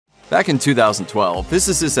Back in 2012,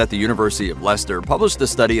 physicists at the University of Leicester published a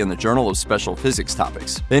study in the Journal of Special Physics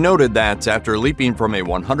Topics. They noted that after leaping from a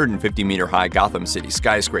 150-meter-high Gotham City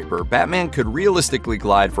skyscraper, Batman could realistically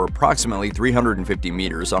glide for approximately 350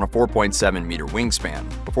 meters on a 4.7-meter wingspan,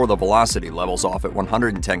 before the velocity levels off at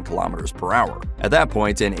 110 kilometers per hour. At that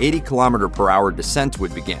point, an 80-kilometer-per-hour descent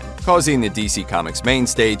would begin, causing the DC Comics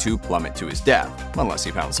mainstay to plummet to his death, unless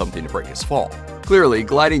he found something to break his fall. Clearly,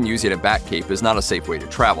 gliding using a bat cape is not a safe way to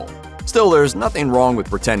travel. Still, there's nothing wrong with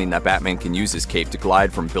pretending that Batman can use his cape to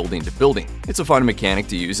glide from building to building. It's a fun mechanic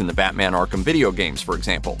to use in the Batman Arkham video games, for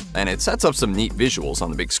example, and it sets up some neat visuals on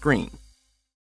the big screen.